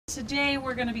Today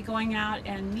we're going to be going out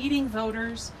and meeting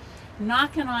voters,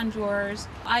 knocking on doors.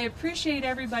 I appreciate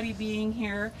everybody being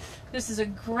here. This is a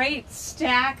great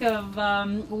stack of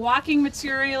walking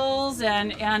materials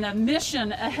and a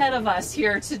mission ahead of us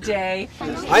here today.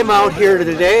 I'm out here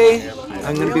today.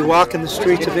 I'm going to be walking the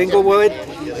streets of Englewood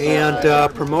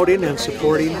and promoting and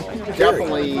supporting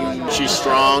Carrie. She's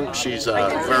strong, she's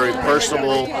very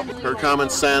personable, her common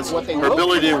sense, her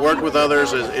ability to work with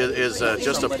others is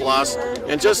just a plus,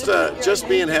 and just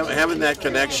having that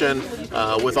connection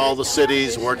with all the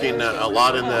cities, working a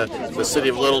lot in the city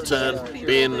of Littleton,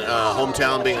 being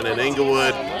hometown, being in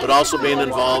Englewood, but also being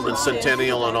involved in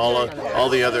Centennial and all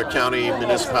the other county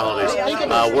municipalities.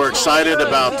 We're excited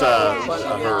about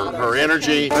her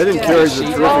energy. I think Carrie's a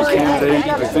terrific candidate.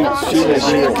 I think she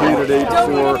will be a candidate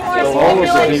for all of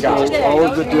the people, all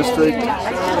of the district,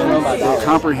 and will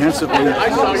comprehensively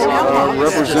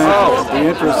represent the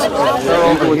interests of the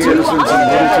Englewood citizens in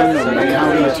Littleton and the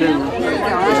county too.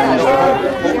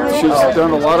 And she's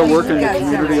done a lot of work in the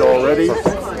community already,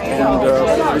 and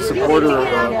I support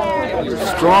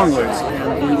her strongly,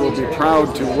 and we will be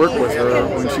proud to work with her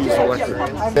when she's elected.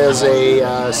 As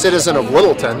a citizen of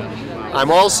Littleton, I'm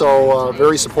also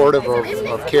very supportive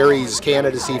of Carrie's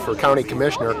candidacy for county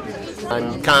commissioner.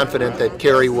 I'm confident that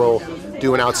Carrie will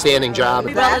do an outstanding job.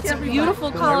 Well, it's a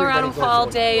beautiful Colorado fall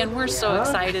day, and we're so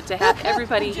excited to have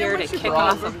everybody here to kick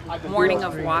off a morning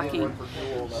of walking.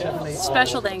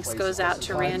 Special thanks goes out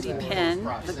to Randy Penn,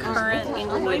 the current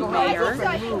Englewood mayor,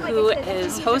 who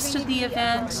has hosted the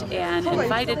event and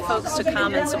invited folks to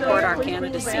come and support our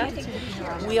candidacy.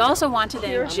 We also want to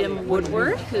thank Jim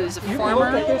Woodward, who's a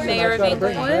former mayor of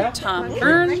Englewood, Tom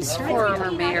Burns,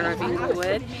 former mayor of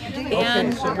Englewood,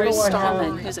 and Bruce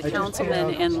Stallman, who's a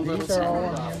councilman in Littleton.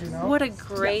 What a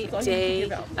great day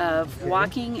of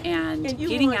walking and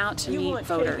getting out to meet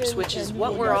voters, which is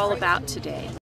what we're all about today.